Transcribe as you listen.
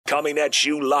coming at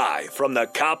you live from the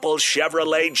Coppel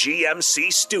Chevrolet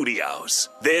GMC studios.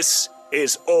 This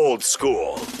is Old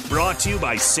School, brought to you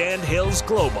by Sandhills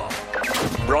Global.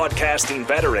 Broadcasting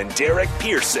veteran Derek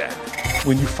Pearson.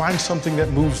 When you find something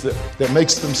that moves them, that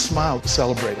makes them smile,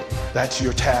 celebrate it. That's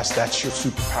your task. That's your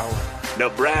superpower.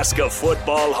 Nebraska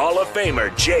Football Hall of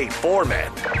Famer Jay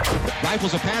Foreman.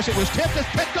 Rifles a pass. It was tipped. It's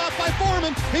picked off by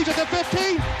Foreman. He's at the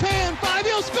 15, 10, 5.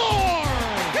 He'll score!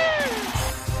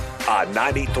 On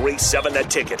 93.7 The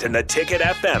Ticket and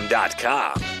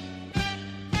theticketfm.com.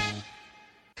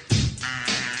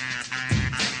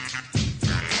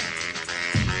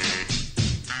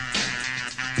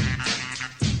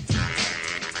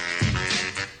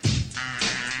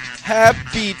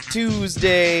 Happy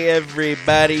Tuesday,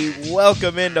 everybody.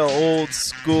 Welcome into Old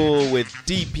School with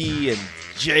DP and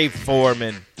Jay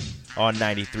Foreman on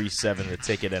 93.7 The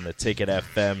Ticket and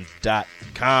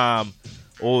theticketfm.com.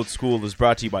 Old School is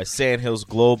brought to you by Sandhills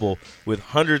Global, with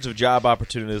hundreds of job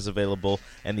opportunities available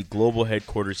and the global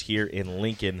headquarters here in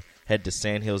Lincoln. Head to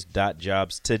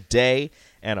sandhills.jobs today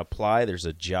and apply. There's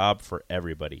a job for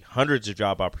everybody. Hundreds of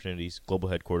job opportunities, global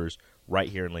headquarters right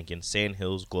here in Lincoln.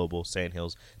 Sandhills Global,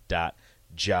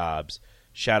 sandhills.jobs.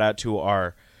 Shout out to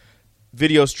our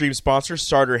video stream sponsor,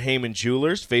 Sartor Heyman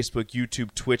Jewelers, Facebook,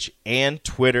 YouTube, Twitch, and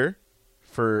Twitter,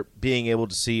 for being able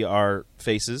to see our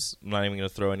faces. I'm not even going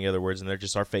to throw any other words in there,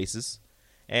 just our faces.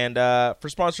 And for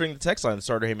sponsoring the text line, the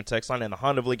Sartor Heyman text line, and the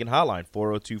Honda of Lincoln hotline,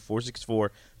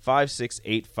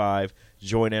 402-464-5685.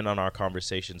 Join in on our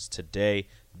conversations today.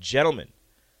 Gentlemen,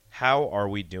 how are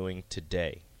we doing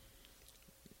today?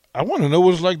 I want to know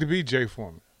what it's like to be Jay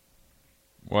Foreman.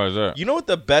 Why is that? You know what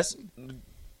the best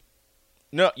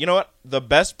the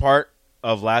best part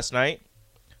of last night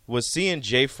was seeing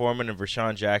Jay Foreman and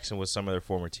Vershawn Jackson with some of their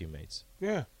former teammates.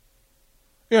 Yeah.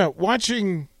 Yeah,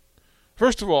 watching.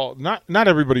 First of all, not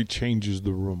everybody changes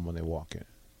the room when they walk in.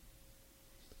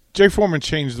 Jay Foreman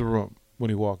changed the room when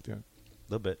he walked in. A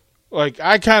little bit. Like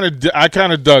I kind of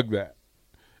dug that.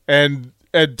 And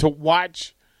to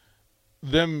watch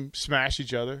them smash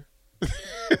each other.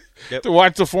 Yep. To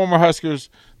watch the former Huskers,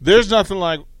 there's nothing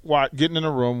like getting in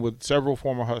a room with several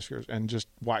former Huskers and just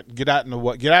get out of the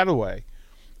way,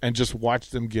 and just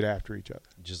watch them get after each other.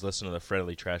 Just listen to the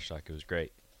friendly trash talk. It was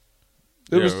great.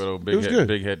 It was good.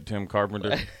 Big head Tim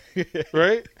Carpenter.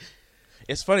 Right?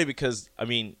 It's funny because, I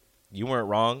mean, you weren't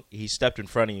wrong. He stepped in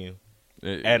front of you.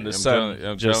 And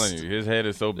I'm telling you, his head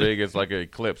is so big, it's like an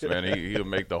eclipse, man. He'll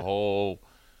make the whole.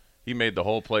 He made the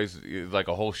whole place like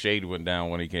a whole shade went down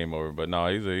when he came over. But no,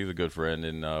 he's a good friend,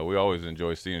 and we always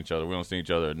enjoy seeing each other. We don't see each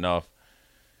other enough,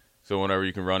 so whenever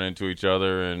you can run into each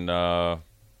other and talk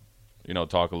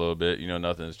a little bit,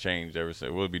 nothing's changed ever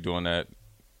since. We'll be doing that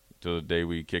till the day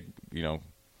we kick the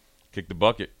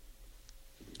bucket.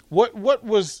 What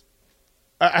was?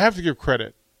 I have to give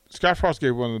credit. Scott Frost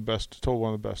told one of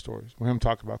the best stories when him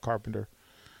talking about Carpenter.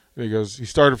 He goes, he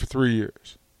started for 3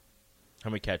 years. How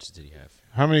many catches did he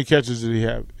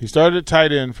have? He started at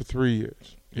tight end for 3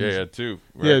 years. Yeah, he had two.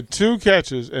 Right? He had 2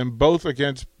 catches, and both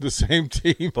against the same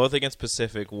team. Both against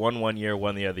Pacific. One year,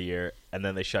 one the other year, and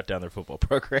then they shut down their football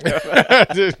program.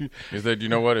 He said, "You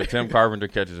know what? If Tim Carpenter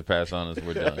catches a pass on us,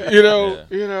 we're done." But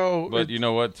you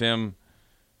know what? Tim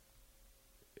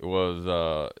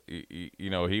was, he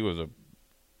was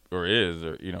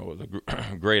was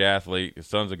a great athlete. His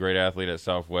son's a great athlete at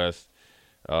Southwest.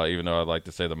 Even though I'd like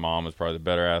to say the mom is probably the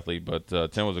better athlete, but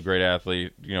Tim was a great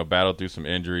athlete. Battled through some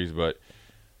injuries, but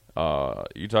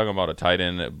you talking about a tight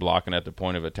end that blocking at the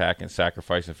point of attack and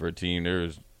sacrificing for a team. There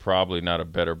is probably not a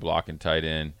better blocking tight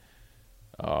end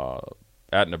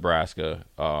at Nebraska,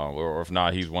 or if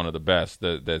not, he's one of the best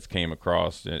that's came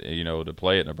across, to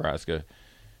play at Nebraska,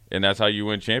 and that's how you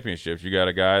win championships. You got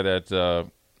a guy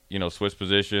that switched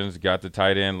positions, got the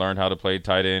tight end, learned how to play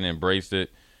tight end, embraced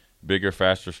it. Bigger,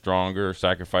 faster, stronger,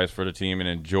 sacrificed for the team, and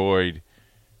enjoyed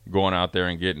going out there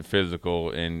and getting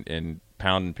physical and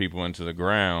pounding people into the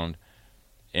ground.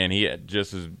 And he had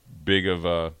just as big of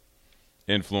a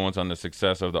influence on the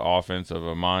success of the offense of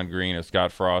Ahman Green, of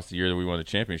Scott Frost, the year that we won the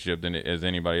championship, as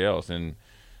anybody else. And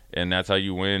that's how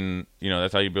you win.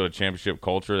 That's how you build a championship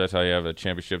culture. That's how you have a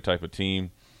championship type of team.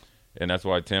 And that's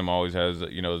why Tim always has,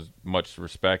 as much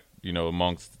respect,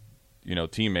 amongst,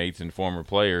 teammates and former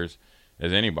players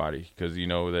as anybody, because he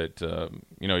laid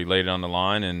it on the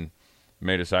line and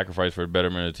made a sacrifice for the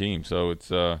betterment of the team. So it's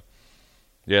the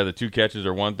 2 catches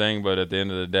are one thing, but at the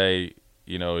end of the day,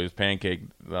 his pancake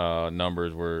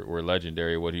numbers were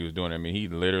legendary. What he was doing, I mean, he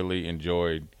literally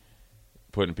enjoyed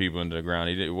putting people into the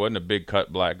ground. He wasn't a big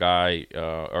cut block guy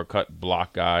or cut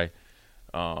block guy.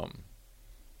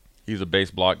 He's a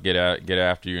base block, get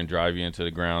after you and drive you into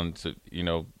the ground. So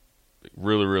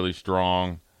really, really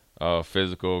strong,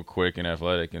 physical, quick, and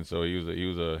athletic, and so he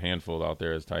was a handful out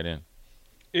there as tight end.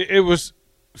 It was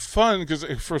fun because,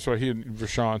 first of all, he and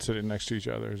Rashawn sitting next to each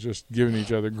other, just giving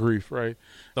each other grief, right?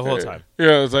 The whole time.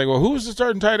 Yeah, it's like, well, who's the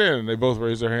starting tight end? And they both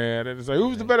raised their hand. And it's like,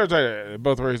 who's the better tight end? They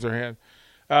both raised their hand.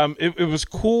 It was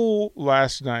cool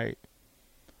last night.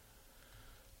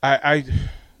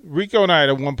 Rico and I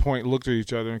at one point looked at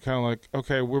each other and kind of like,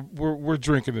 okay, we're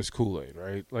drinking this Kool-Aid,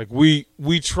 right? Like we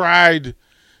tried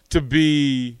to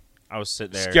be I was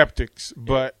sitting there skeptics,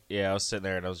 but I was sitting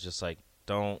there and I was just like,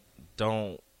 don't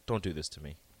do this to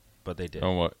me. But they did.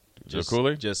 Oh, what? Just the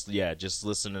Kool-Aid? Just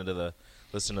listening to the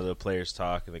players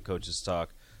talk and the coaches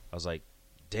talk. I was like,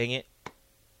 dang it.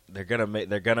 They're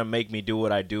gonna make me do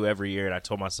what I do every year, and I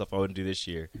told myself I wouldn't do this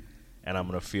year. And I'm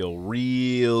gonna feel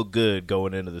real good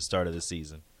going into the start of the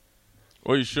season.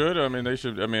 Well, you should. I mean, they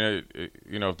should. I mean,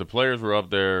 if the players were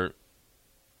up there,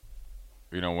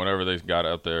 whenever they got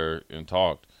up there and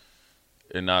talked,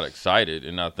 and not excited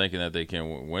and not thinking that they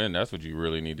can win, that's what you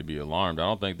really need to be alarmed. I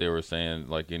don't think they were saying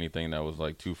like anything that was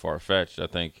like too far fetched. I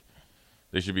think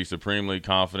they should be supremely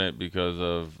confident because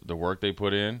of the work they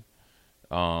put in,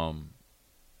 and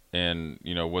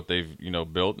what they've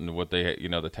built and what they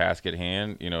the task at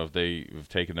hand. If they've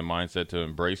taken the mindset to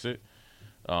embrace it,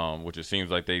 which it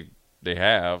seems like they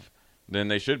have, then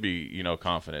they should be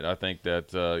confident. I think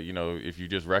that if you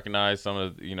just recognize some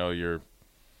of your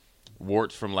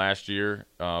warts from last year,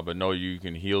 but know you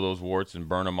can heal those warts and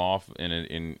burn them off,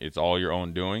 and it's all your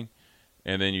own doing,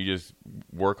 and then you just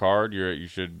work hard. You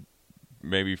should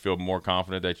maybe feel more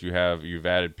confident that you've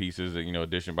added pieces,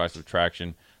 addition by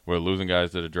subtraction. Whether losing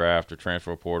guys to the draft or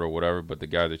transfer portal or whatever, but the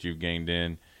guy that you've gained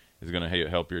in is going to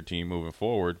help your team moving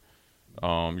forward.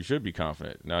 You should be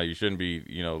confident. Now, you shouldn't be,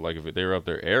 like if they were up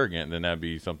there arrogant, then that'd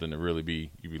be something to really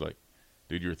you'd be like,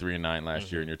 dude, you were 3-9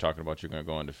 last year, and you're talking about you're going to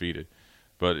go undefeated.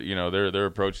 But their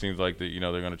approach seems like that.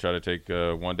 They're going to try to take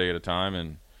one day at a time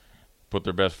and put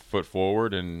their best foot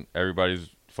forward, and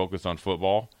everybody's focused on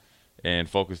football and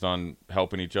focused on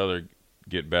helping each other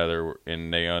get better,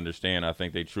 and they understand. I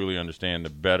think they truly understand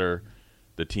the better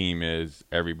the team is,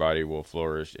 everybody will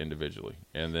flourish individually,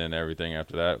 and then everything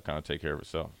after that will kind of take care of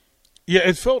itself. Yeah,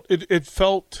 it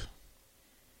felt.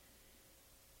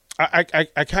 I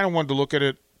kind of wanted to look at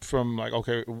it from like,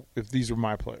 okay, if these are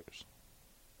my players,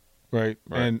 right,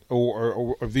 and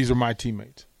or if these are my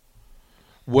teammates,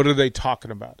 what are they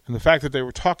talking about? And the fact that they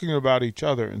were talking about each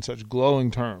other in such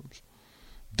glowing terms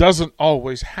doesn't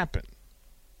always happen.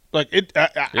 Like it,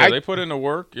 they put in the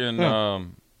work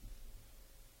and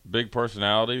big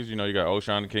personalities. You got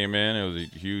O'Shawn came in. It was a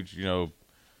huge, one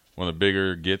of the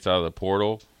bigger gets out of the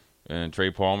portal. And Trey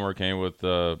Palmer came with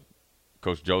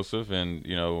Coach Joseph, and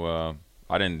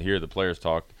I didn't hear the players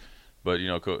talk, but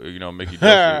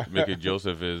Mickey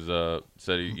Joseph is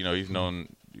said he's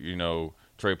known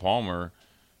Trey Palmer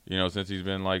since he's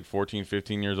been like 14,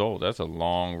 15 years old. That's a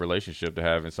long relationship to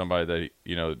have, and somebody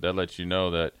that that lets you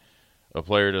know that a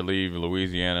player to leave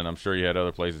Louisiana, and I'm sure he had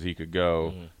other places he could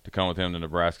go, to come with him to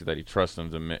Nebraska, that he trusts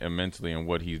him immensely and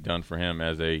what he's done for him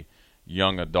as a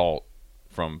young adult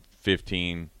from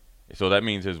 15. So that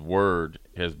means his word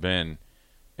has been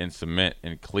in cement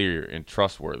and clear and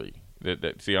trustworthy.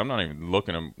 See, I'm not even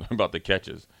looking about the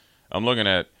catches. I'm looking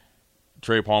at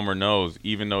Trey Palmer knows,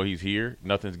 even though he's here,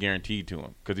 nothing's guaranteed to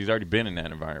him because he's already been in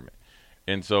that environment.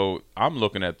 And so I'm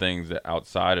looking at things that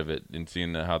outside of it and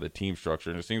seeing how the team structure,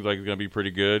 and it seems like it's going to be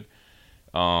pretty good.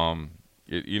 Those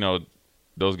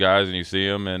guys, and you see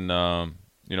them, and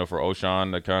for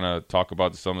O'Shawn to kind of talk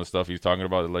about some of the stuff he's talking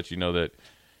about, to let you know that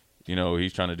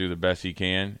he's trying to do the best he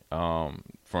can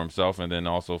for himself, and then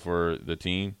also for the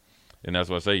team. And that's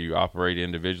what I say. You operate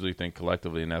individually, think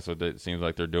collectively, and that's what it seems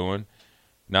like they're doing.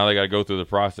 Now they got to go through the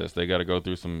process. They got to go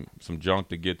through some junk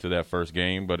to get to that first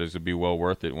game, but it's going to be well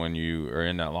worth it when you are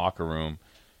in that locker room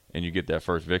and you get that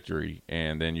first victory,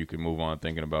 and then you can move on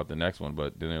thinking about the next one.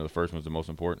 But the first one's the most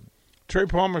important. Trey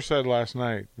Palmer said last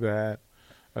night that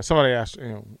somebody asked,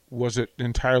 was it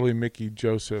entirely Mickey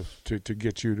Joseph to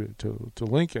get you to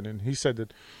Lincoln? And he said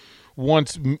that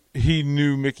once he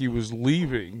knew Mickey was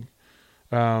leaving,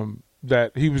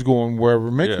 that he was going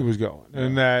wherever Mickey was going,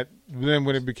 and that then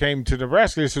when it became to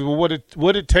Nebraska, he said, "Well, what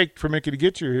did it take for Mickey to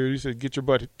get you here?" He said, "Get your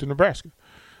butt to Nebraska."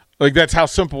 Like that's how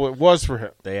simple it was for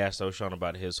him. They asked O'Shawn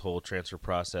about his whole transfer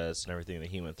process and everything that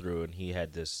he went through, and he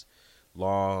had this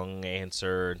long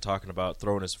answer and talking about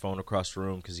throwing his phone across the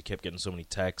room because he kept getting so many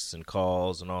texts and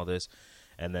calls and all this.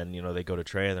 And then they go to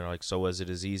Trey and they're like, "So was it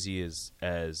as easy as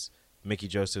Mickey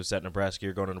Joseph's at Nebraska?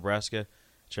 You're going to Nebraska?"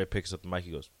 Trey picks up the mic.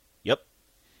 He goes, "Yep."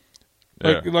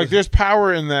 Like there's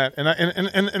power in that,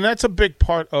 and that's a big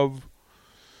part of,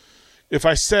 if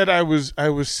I said I was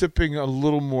sipping a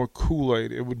little more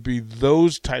Kool-Aid, it would be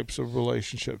those types of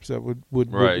relationships that would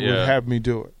have me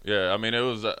do it. Yeah, I mean, it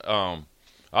was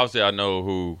obviously I know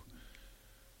who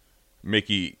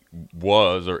Mickey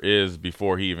was or is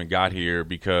before he even got here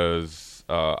because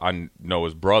I know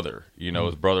his brother. You know,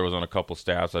 his brother was on a couple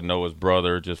staffs. I know his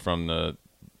brother just from the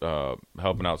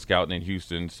helping out scouting in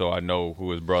Houston, so I know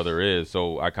who his brother is.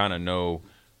 So I kind of know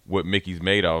what Mickey's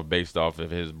made of based off of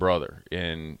his brother.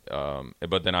 And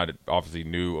but then I obviously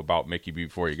knew about Mickey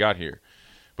before he got here.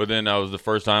 But then that was the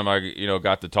first time I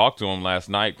got to talk to him last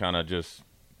night. Kind of just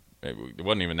it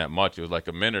wasn't even that much. It was like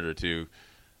a minute or two.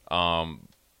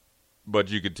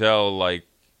 But you could tell like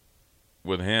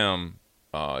with him,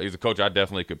 he's a coach I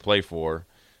definitely could play for.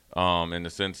 In the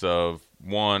sense of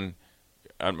one,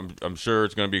 I'm sure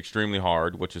it's going to be extremely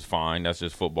hard, which is fine. That's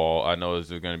just football. I know it's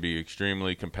going to be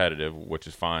extremely competitive, which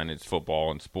is fine. It's football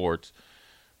and sports.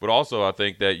 But also I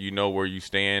think that you know where you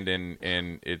stand and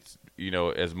it's,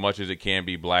 as much as it can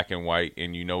be black and white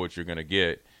and you know what you're going to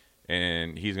get,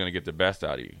 and he's going to get the best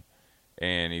out of you.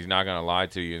 And he's not going to lie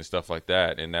to you and stuff like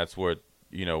that. And that's what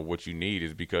you need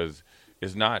is because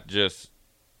it's not just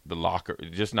the locker,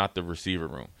 just not the receiver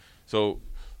room. So,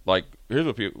 like, here's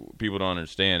what people don't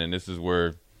understand, and this is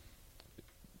where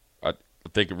I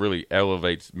think it really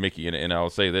elevates Mickey. And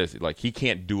I'll say this: like, he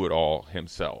can't do it all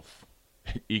himself.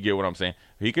 You get what I'm saying?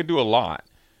 He can do a lot,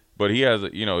 but he has,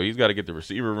 he's got to get the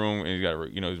receiver room, and he's got,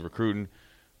 he's recruiting.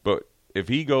 But if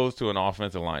he goes to an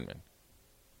offensive lineman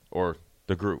or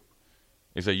the group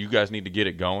and say, "You guys need to get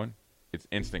it going," it's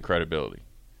instant credibility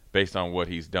based on what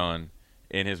he's done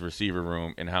in his receiver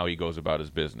room and how he goes about his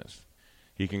business.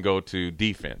 He can go to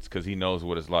defense because he knows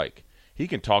what it's like. He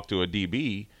can talk to a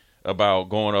DB about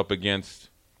going up against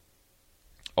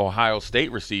Ohio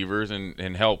State receivers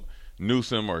and help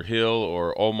Newsome or Hill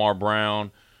or Omar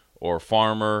Brown or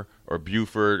Farmer or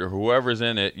Buford or whoever's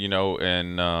in it,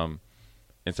 and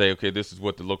say, okay, this is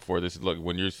what to look for. This is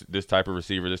when you're this type of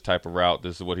receiver, this type of route,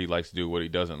 this is what he likes to do, what he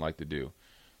doesn't like to do.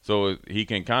 So he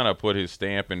can kind of put his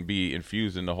stamp and be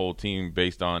infused in the whole team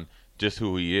based on just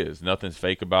who he is. Nothing's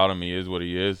fake about him. He is what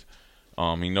he is.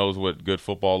 He knows what good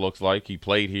football looks like. He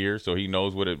played here, so he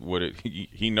knows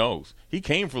he knows. He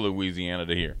came from Louisiana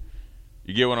to here.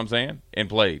 You get what I'm saying? And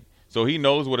played. So he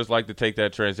knows what it's like to take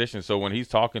that transition. So when he's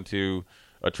talking to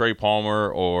a Trey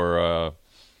Palmer or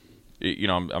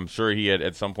I'm sure he had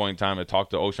at some point in time had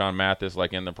talked to O'Shawn Mathis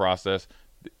like in the process,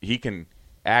 he can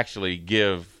actually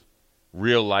give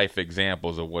real life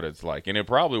examples of what it's like. And it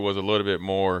probably was a little bit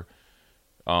more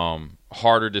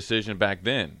harder decision back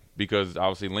then because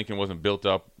obviously Lincoln wasn't built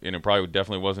up and it probably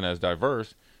definitely wasn't as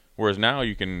diverse. Whereas now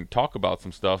you can talk about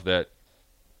some stuff that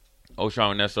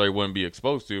O'Shawn necessarily wouldn't be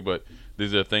exposed to, but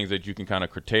these are things that you can kind of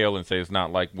curtail and say it's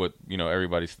not like what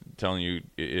everybody's telling you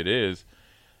it is.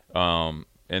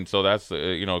 And so that's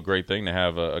a great thing to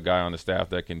have a guy on the staff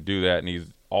that can do that, and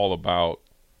he's all about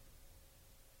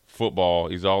football.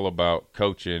 He's all about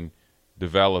coaching,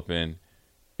 developing,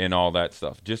 and all that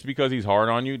stuff. Just because he's hard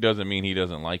on you doesn't mean he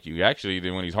doesn't like you. Actually,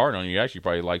 then when he's hard on you, he actually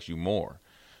probably likes you more.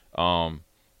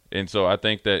 And so I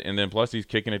think that, and then plus he's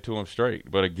kicking it to him straight.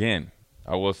 But again,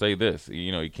 I will say this,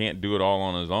 he can't do it all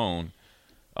on his own.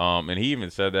 And he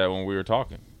even said that when we were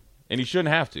talking. And he shouldn't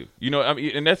have to.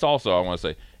 And that's also, I want to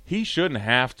say, he shouldn't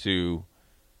have to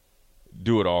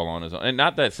do it all on his own. And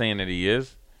not that saying that he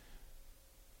is,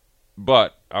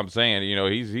 but I'm saying,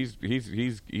 he's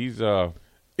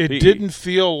It didn't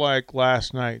feel like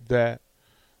last night that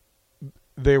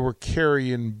they were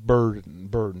carrying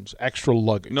burdens, extra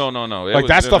luggage. No. Like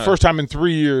that's the first time in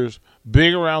 3 years,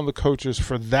 being around the coaches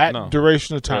for that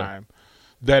duration of time,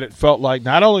 that it felt like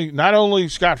not only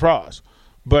Scott Frost,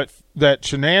 but that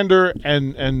Chenander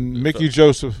and Mickey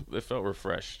Joseph. It felt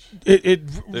refreshed. It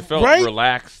felt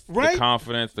relaxed. Right? The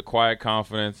confidence, the quiet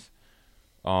confidence,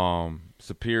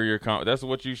 superior confidence. That's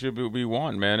what you should be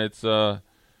wanting, man. It's like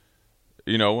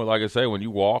I say, when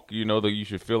you walk, that you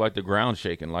should feel like the ground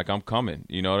shaking, like I'm coming.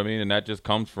 You know what I mean? And that just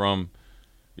comes from,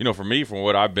 for me, from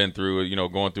what I've been through,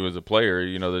 going through as a player,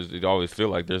 you always feel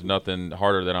like there's nothing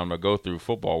harder that I'm going to go through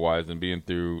football-wise than being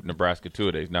through Nebraska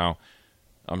two-a-days. Now,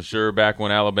 I'm sure back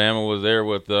when Alabama was there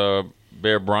with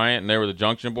Bear Bryant and they were the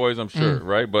Junction Boys, I'm sure,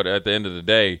 right? But at the end of the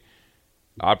day,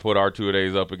 I'd put our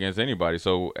two-a-days up against anybody.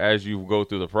 So as you go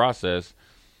through the process,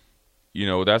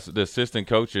 that's the assistant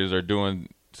coaches are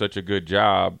doing such a good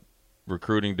job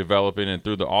recruiting, developing, and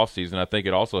through the offseason. I think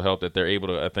it also helped that they're able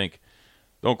to,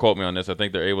 don't quote me on this, I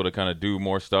think they're able to kind of do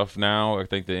more stuff now. I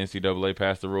think the NCAA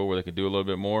passed the rule where they could do a little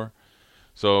bit more.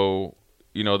 So,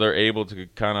 they're able to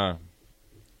kind of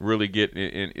really get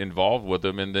involved with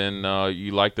him, and then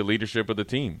you like the leadership of the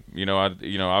team.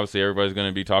 Obviously everybody's going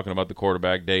to be talking about the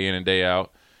quarterback day in and day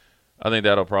out. I think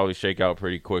that'll probably shake out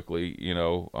pretty quickly. I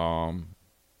don't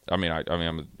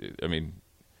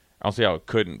see how it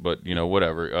couldn't, but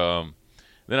whatever.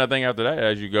 Then I think after that,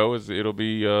 as you go, it'll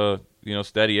be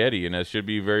steady Eddie, and that should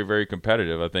be very, very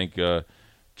competitive. I think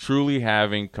truly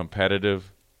having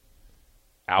competitive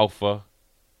alpha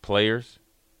players,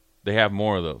 they have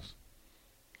more of those.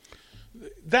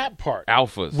 That part.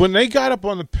 Alphas. When they got up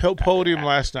on the podium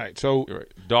last night, so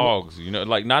dogs,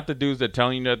 like not the dudes that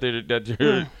telling you that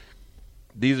you're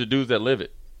these are dudes that live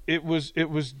it. It was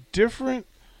different.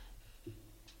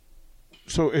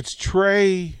 So it's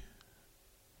Trey,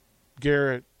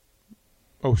 Garrett,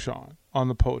 O'Shawn on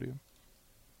the podium.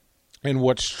 And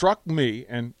what struck me,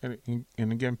 and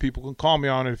again, people can call me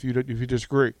on it if you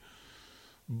disagree,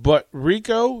 but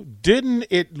Rico, didn't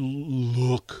it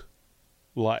look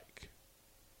like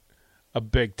a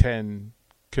Big Ten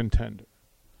contender?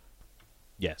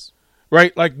 Yes.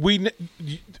 Right? Like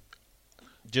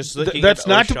just looking that's at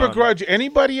not O'Shawn. to begrudge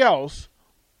anybody else,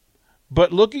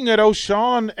 but looking at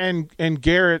O'Shawn and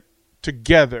Garrett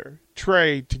together,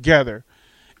 Trey together,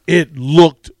 it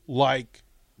looked like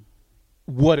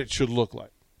what it should look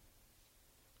like.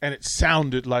 And it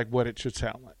sounded like what it should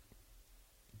sound like.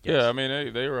 Yes. Yeah, I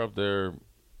mean, they were up there.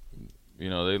 They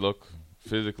look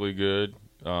physically good.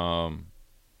 I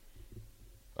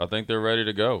think they're ready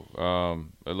to go.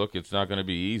 Look, it's not going to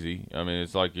be easy. I mean,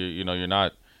 it's like you're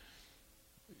not.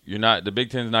 The Big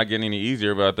Ten's not getting any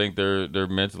easier, but I think they're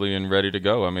mentally and ready to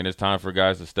go. I mean, it's time for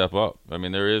guys to step up. I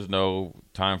mean, there is no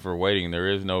time for waiting. There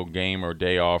is no game or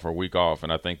day off or week off,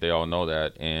 and I think they all know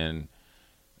that. And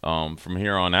from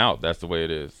here on out, that's the way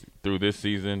it is. Through this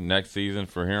season, next season,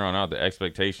 from here on out, the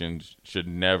expectations should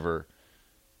never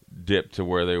dip to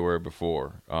where they were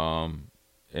before.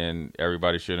 And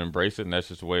everybody should embrace it, and that's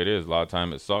just the way it is. A lot of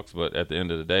time it sucks, but at the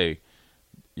end of the day,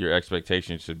 your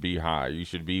expectations should be high. You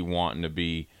should be wanting to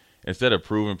be, instead of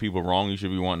proving people wrong, you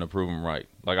should be wanting to prove them right.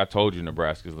 Like I told you,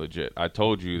 Nebraska's legit. I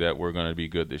told you that we're going to be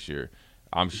good this year.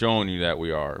 I'm showing you that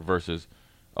we are versus,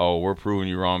 oh, we're proving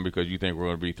you wrong because you think we're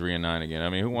going to be 3-9 again. I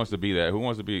mean, who wants to be that? Who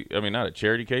wants to be, not a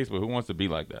charity case, but who wants to be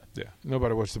like that? Yeah,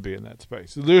 nobody wants to be in that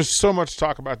space. There's so much to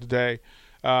talk about today.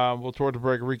 Well, toward the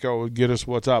break, Rico will get us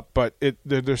what's up. But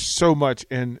there's so much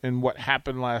in what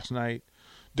happened last night.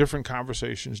 Different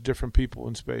conversations, different people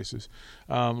and spaces.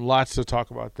 Lots to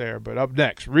talk about there. But up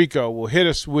next, Rico will hit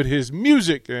us with his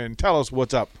music and tell us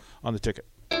what's up on the ticket.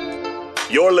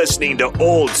 You're listening to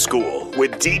Old School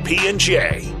with DP and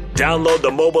J. Download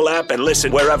the mobile app and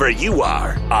listen wherever you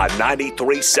are on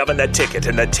 93.7 The Ticket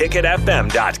and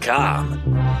theticketfm.com.